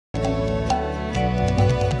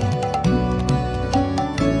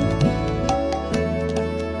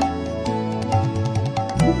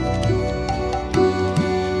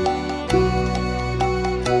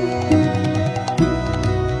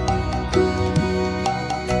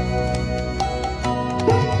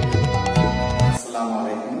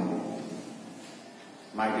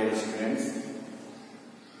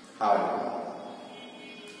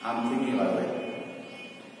something you are doing.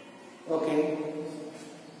 Okay,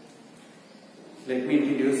 let me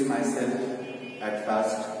introduce myself. At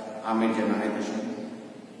first, I'm in Generalization,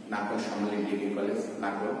 Nakul Shamali Degree College,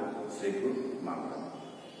 Nakul, Sripur, Mangla.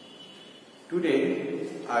 Today,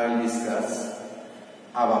 I will discuss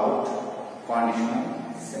about conditional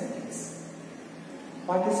sentence.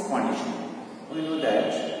 What is conditional? We know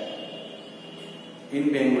that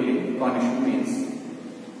in Bengali, condition means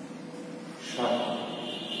short.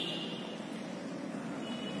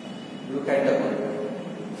 Look at the word.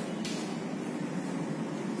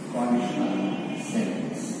 Conditional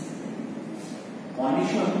sentence.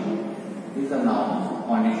 Condition is a noun,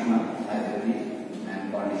 conditional adjective, and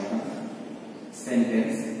conditional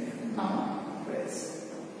sentence noun phrase.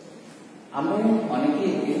 আমরা অনেকে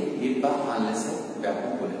একে if বা unless এর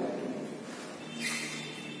ব্যবহার করে থাকি।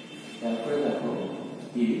 তারপরে দেখো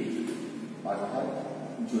if অর্থাৎ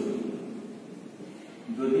যদি,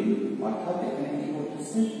 যদি অর্থাৎ এখানে কি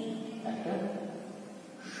করতেছে, একটা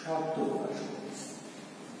শর্ত প্রকাশ করতেছে।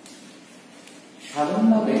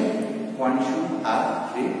 সাধারণভাবে কন্ডিশন আর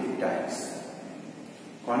 3 টাইপস।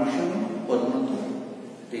 কন্ডিশন প্রধানত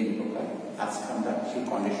 3 প্রকার। আজকে আমরা সেই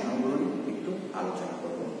কন্ডিশনগুলো একটু আলোচনা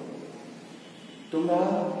করব। তোমরা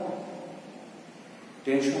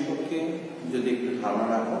টেন্স সম্পর্কে যদি একটু ধারণা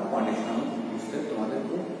রাখো, কন্ডিশন বুঝতে তোমাদের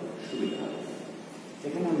খুব সুবিধা হবে।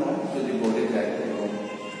 এখানে আমরা যদি বোর্ডে যাই এবং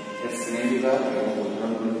এর শ্রেণী বিভাগ এবং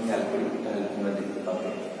উদাহরণগুলো খেয়াল করি, তাহলে তোমরা দেখতে পাবে।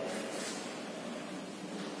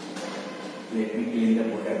 Let me clean the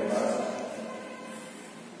board at first.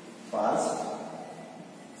 First,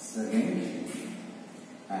 second,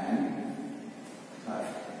 and third.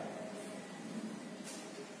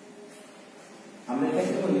 আমরা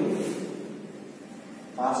এটাকে বলি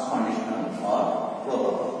past conditional or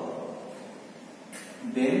probable.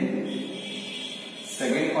 Then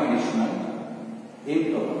second conditional,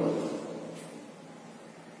 improbable.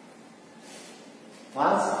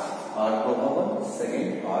 First or probable, second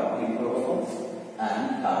or improbable, and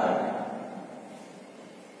third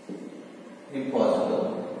impossible.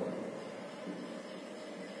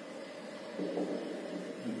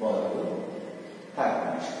 Impossible, third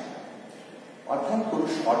condition. অর্থাৎ কোন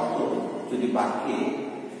শর্ত যদি বাক্যে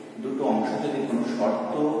দুটো অংশ যদি কোনো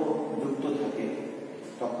শর্ত যুক্ত থাকে,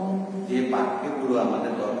 তখন যে বাক্যগুলো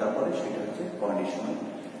আমাদের দরকার পড়ে সেটা হচ্ছে কন্ডিশনাল।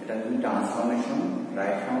 এটা তুমি ট্রান্সফরমেশন,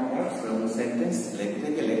 রাইট ফর্ম ভার্বস এবং সেন্টেন্স লিখতে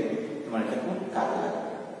গেলে তোমার এটা খুব কাজে লাগে।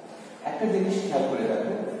 একটা জিনিস খেয়াল করে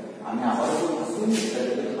রাখো, আমি আবারও বলতেছি, এটা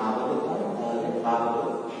যদি না বদল হয় তাহলে ভাব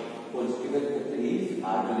পজিটিভের ক্ষেত্রে ইফ,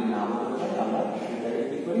 আর যদি না বদল হয় আমরা সেটাকে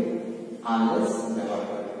কি করি, আনলেস ব্যবহার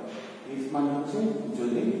করি। ইফ মানে হচ্ছে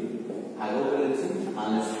যদি, আগেও বলেছি,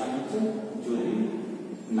 আনলেস মানে হচ্ছে যদি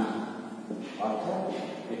না, অর্থাৎ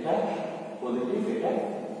এটা পজিটিভ, এটা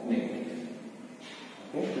negative.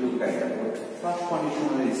 Okay, look at the word. First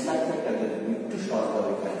conditional structure টাকে একটু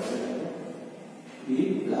সহজভাবে খেয়াল করে দেখো। If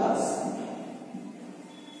plus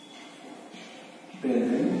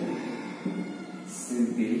present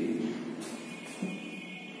simple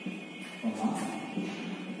comma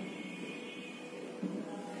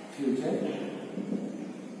future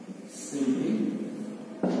simple।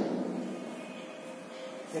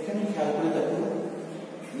 এখানে খেয়াল করে দেখো,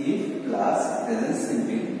 if plus present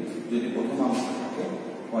simple যদি প্রথম অংশ থাকে,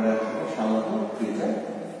 পরের অংশটা সাধারণত ফিউচার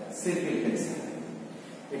সিম্পল টেন্স।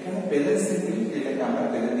 এখানে প্রেজেন্ট সিম্পল, যেটাকে আমরা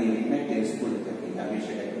প্রেজেন্ট ইনডিফিনিট টেন্স বলে থাকি, আমি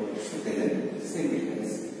সেটাকে বলছি প্রেজেন্ট সিম্পল টেন্স।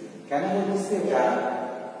 কেন বলছি, এটা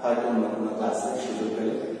হয়তো অন্য কোনো ক্লাসে সুযোগ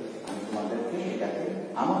পেলে আমি তোমাদেরকে এটাকে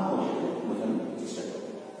আমার মতো বোঝানোর চেষ্টা করব।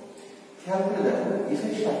 খেয়াল করে দেখো,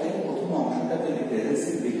 ইফের সাথে প্রথম অংশটা যদি প্রেজেন্ট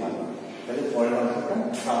সিম্পল হয়, তাহলে পরের অংশটা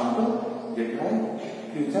সাধারণত যেটা হয়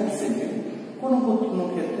ফিউচার সিম্পল। কোনো কোনো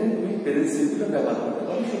ক্ষেত্রে তুমি প্রেজেন্ট সিম্পল ব্যবহার করতে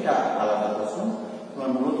পারো, সেটা আলাদা প্রশ্ন।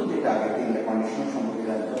 তোমার মূলত যেটা আগে তিনটা কন্ডিশন সম্পর্কে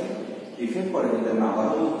জানতে হবে। ইফের পরে যদি আমি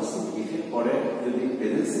আবারও বলতেছি, ইফের পরে যদি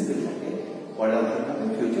প্রেজেন্ট সিম্পল থাকে, পরের অংশটা থাকে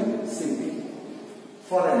future simple.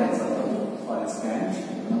 For an example, for instance,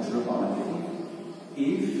 শুরু করা যায়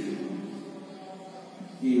ইফ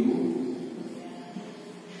ইউ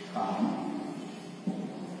কাম।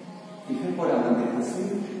 ইফের পরে আমরা দেখতেছি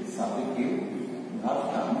subjective verb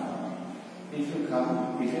come. If you come,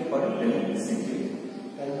 if এর পরে প্রেজেন্ট সিম্পল,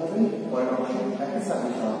 তাহলে পরের অংশটাকে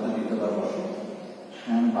সাবজেক্ট শব্দ দিতে পারবো,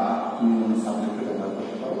 বা তুমি কোনো সাবজেক্ট ব্যবহার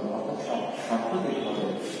করতে পারো। অর্থাৎ শর্ত দিতে হবে,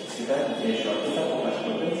 সেটা যে শর্তটা প্রকাশ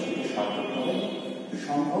করবে সেটা শর্তটা হবে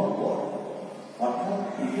সম্ভবপর। অর্থাৎ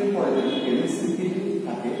ইফের পরে যদি প্রেজেন্ট সিম্পল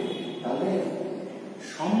থাকে, তাহলে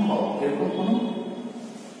সম্ভব এরকম কোনো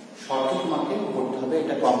শর্ত তোমাকে করতে হবে।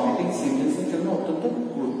 এটা কমপ্লিটিং সেন্টেন্সের জন্য অত্যন্ত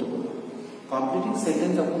গুরুত্বপূর্ণ। কমপ্লিটিং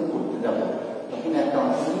সেন্টেন্স যখন করতে যাবো, তখন একটা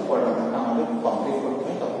অংশ থেকে পরের অংশটা আমাদের কমপ্লিট করতে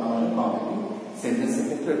হয়, তখন আমাদের কমপ্লিট সেন্টেন্সের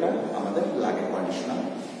ক্ষেত্রে এটা আমাদের লাগে কন্ডিশনাল।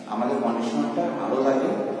 আমাদের কন্ডিশনালটা আরো লাগে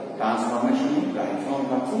ট্রান্সফরমেশন রাইট ফর্ম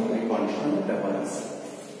ভার্বস এই কন্ডিশনাল ব্যবহার আছে।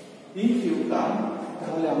 ইফ ইউ কাম,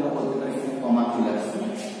 তাহলে আমরা বলতে পারি এখানে কমা চলে আসছে,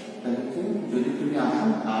 তাহলে যদি তুমি আসো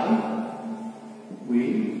আই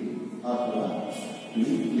উইল অথবা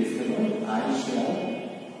তুমি লিখতে পারো আই শ্যাল।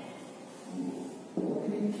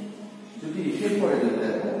 ওকে, যদি ইফের পরে যদি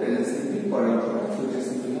দেখো প্রেজেন্ট সিম্পল পরে অথবা ফিউচার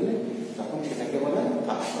সিম্পল হলে তখন সেটাকে বলা হয়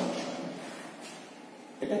পাস্ট কন্ডিশন।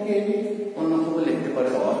 এটাকে অন্যভাবে লিখতে পারে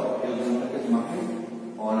অর, এই উদাহরণটাকে তোমাকে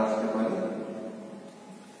অর আসতে পারে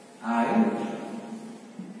আই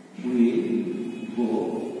উইল গো,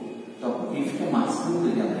 তখন ইফটা মাঝখানে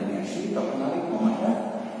যদি আমরা নিয়ে আসি তখন আর কমাটা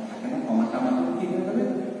থাকে না, কমাটা আমাদের কি হয়ে যাবে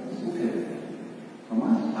উঠে যাবে। Comma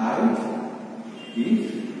I if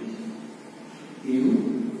you.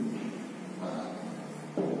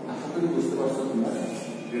 আশা করি বুঝতে পারছো তোমরা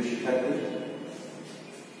প্রিয় শিক্ষার্থী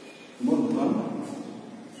বন্ধুগণ।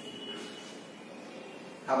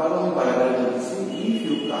 আবারও আমি বারবার বলছি ইফ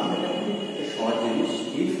ইউ কাম, এটা খুব শর্ট জিনিস।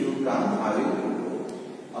 If you come I will go,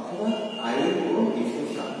 অথবা I will go if you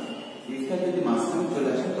come. ইফটা যদি মাঝখানে চলে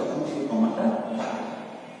আসে তখন সেই কমাটা থাকে।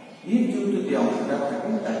 ইফ যুক্ত যে অংশটা থাকে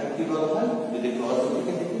তাকে কি বলা হয়, যদি ক্লজ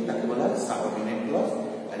থেকে থাকে তাকে বলা হয় সাবঅর্ডিনেট ক্লজ,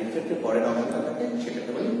 আর ইফের পরের অংশটা থাকে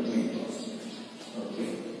সেটাকে বলে main clause. Okay,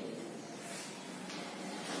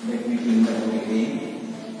 let me clean that again.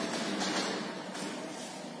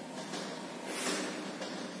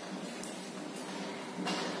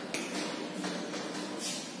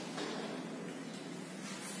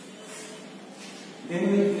 Then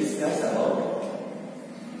we will discuss about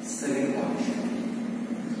second condition.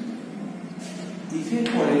 If এর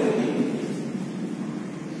পরে যদি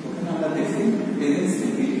ওখানে আমরা দেখি present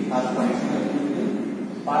simple first conditional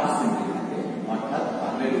past simple থাকে, অর্থাৎ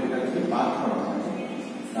ভার্বের উপরে পাস্ট ফর্ম থাকে,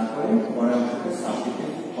 তারপরে পরের অংশটা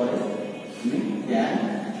সাবজেক্টের পরে তুমি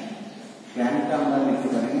ক্যানটা আমরা লিখতে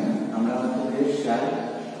পারি না, আমরা হচ্ছে shall,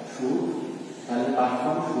 should, shall past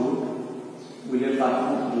form should, উইলের past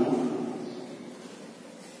form would,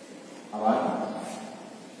 আবার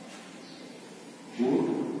উড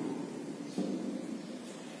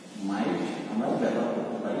মাইট আমরা ব্যবহার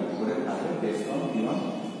করতে পারি করে থাকে based on given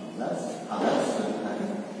plus others যদি থাকে,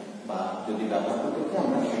 বা যদি ব্যবহার করতে চাই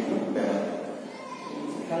আমরা সেগুলো ব্যবহার করি।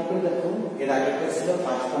 খেয়াল করে দেখো এর আগেটা ছিল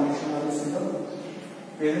পাস্ট কন্ডিশনাল ছিল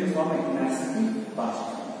প্রেজেন্ট ফর্ম, এখানে আসছে কি পাস্ট।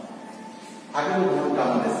 আগের উদাহরণটা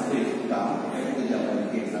আমাদের ছিল ইফ কাম, এখানে যদি আমরা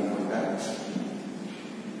লিখি এক্সাম্পলটা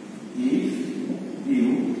ইফ ইউ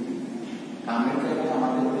কামের জায়গায়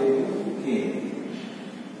আমাদের কে,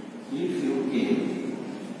 ইফ ইউ কে,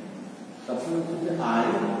 তখন হচ্ছে আই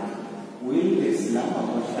উইল লিখছিলাম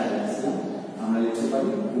অথবা শ্যাল লিখছিলাম, আমরা লিখতে পারি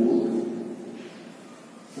উড,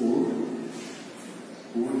 উড,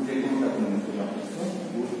 উড যে কোনটা তুমি লিখতে পারছো,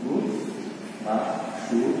 উড উড বা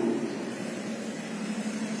শুড।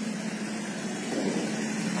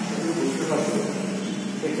 বুঝতে পারছো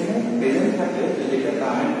এখানে প্রেজেন্ট থাকলে যদি এটা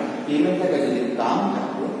কামের পেমেন্ট থাকে, যদি কাম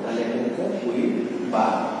থাকতো তাহলে এটা হচ্ছে উইল বা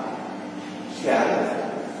শ্যাল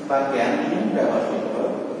বা ক্যান ব্যবহার করতে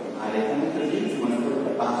পারো। আর এখানে যদি মনে করো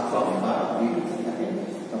পাস্ট ফর্ম বা উইল থাকে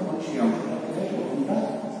তখন সেই অংশটা থেকে প্রথমটা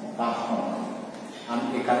পাস্ট ফর্ম। আমি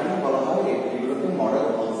এই কারণে বলা হয় এগুলোকে মডেল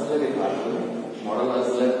অক্সিলারি ভার্ব বলে। মডেল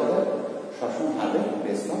অক্সিলারি পরে সবসময় ভাবে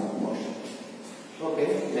বেসড অন বসে। ওকে,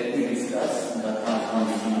 let me discuss the third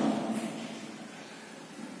condition.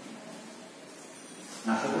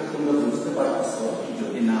 আশা করি তোমরা বুঝতে পারছো,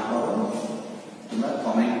 যদি না পারো তোমরা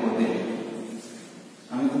কমেন্ট করে দেবে,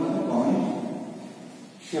 আমি তোমাদের কমেন্ট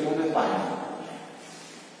সেভাবে পাই না।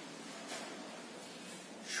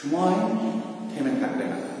 সময় থেমে থাকবে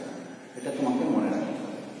না, এটা তোমাকে মনে রাখতে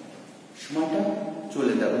হবে। সময়টা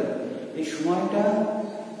চলে যাবে, এই সময়টা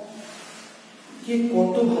কে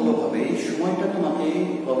কত ভালোভাবে, এই সময়টা তোমাকে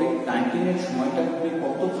কোভিড-19 এর সময়টা তুমি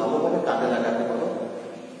কত ভালোভাবে কাজে লাগাতে পারো,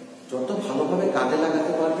 যত ভালোভাবে কাজে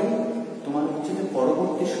লাগাতে পারবে তোমার হচ্ছে যে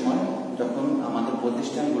পরবর্তী সময় যখন আমাদের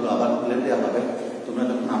প্রতিষ্ঠানগুলো আবার খুলে দেওয়া হবে, তোমরা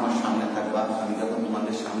যখন আমার সামনে থাকবা, আমি যখন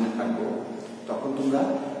তোমাদের সামনে থাকবো, তখন তোমরা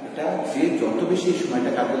এটা যে যত বেশি এই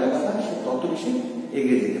সময়টা কাজে লাগাবে সে তত বেশি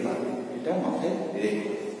এগিয়ে যেতে পারবে, এটা মাথায় রেখে।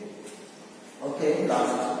 ওকে,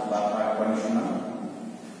 লাস্ট বা third condition,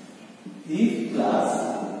 if plus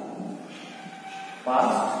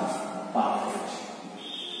past perfect,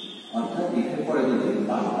 অর্থাৎ এর পরে যদি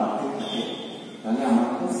পাস্ট পারফেক্ট থাকে তাহলে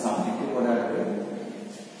আমাদের সাবজেক্টের পরে আসবে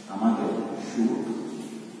আমাদের শুড,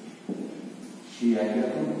 সে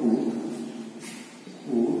একরকম কুড,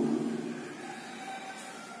 কুড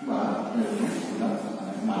বা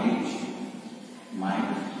মাইট, মাইট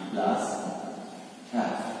প্লাস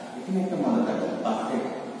হ্যাঁ, এখানে একটা মজা থাকে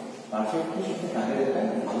সাবজেক্টের সাথে তাদের একটা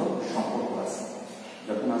ভালো সম্পর্ক আছে।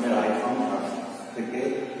 যখন আমি রাইট ফর্ম থেকে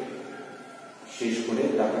শেষ করে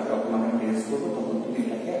তারপর যখন আমি টেস্ট করবো তখন তুমি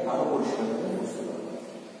এটাকে আরো পরিষ্কারভাবে বুঝতে পারবে।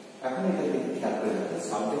 এখন এটাকে খেয়াল করে দেখো,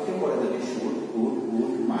 সাবজেক্টের পরে যদি should, could,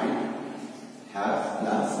 would, mite, have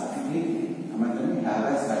plus ভিড, আমরা জানি হ্যাভ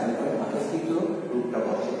এর সাইডে পরে ভার্বের তৃতীয় রূপটা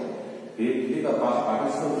বসে। ভিড বা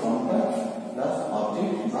পার্টিসিপল ফর্মটা প্লাস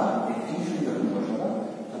অবজেক্ট বা এক্সটেনশন যখন বসাবা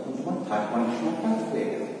তখন তোমার থার্ড কন্ডিশনালটা হয়ে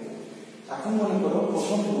গেল। এখন মনে করো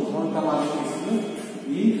প্রথম উদাহরণটা মানে কি ছিল,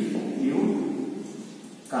 ইফ ইউ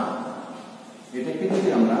কাম। এটাকে যদি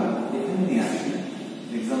আমরা এখানে নিয়ে আসি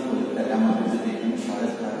এক্সাম্পল, তাহলে আমাদের যদি এখানে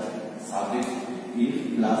subject if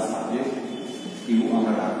plus subject you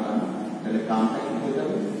আমরা রাখলাম, তাহলে কামটা কি হয়ে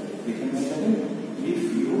যাবে, এখানে হয়ে যাবে if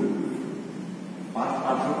you passed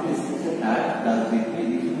perfect স্টেন্সে had plus দেখবে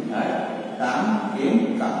if you had come came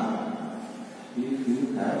come, if you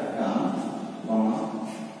had come comma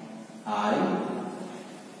I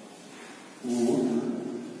would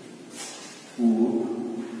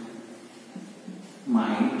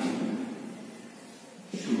might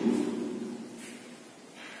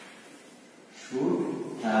should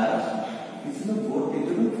have is the both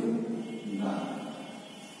into না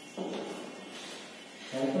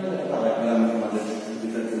তারপরে একটা ব্যাপার আমাদের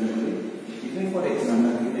যেটা জন্য করি এখানে পরে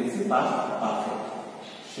আমরা কি দেখছি পাস্ট পারফেক্ট,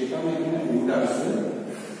 সেটা আমি এখানে would আসছে,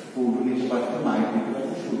 would নিতে পারতাম, might নিতে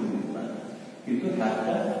পারতাম, should নিতে পারতাম, কিন্তু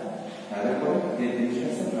হ্যাভটা হ্যাভের পরে যে জিনিসটা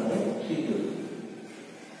আছে তাহলে ঠিক হবে।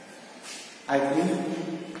 I think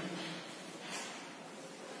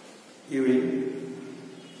you will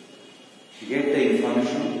get the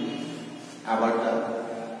information about the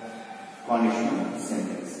conditional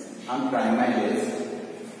sentence. I'm trying my best.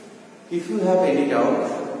 If you have any doubt,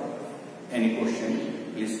 any question,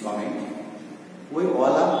 please comment. We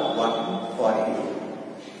all are working for you.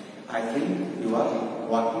 I think you are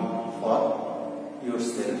working for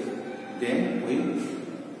yourself. Then we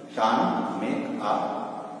can make a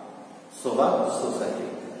sober society.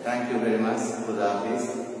 Thank you very much. Khuda Hafiz.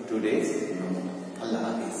 Today's Allah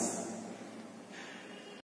Hafiz.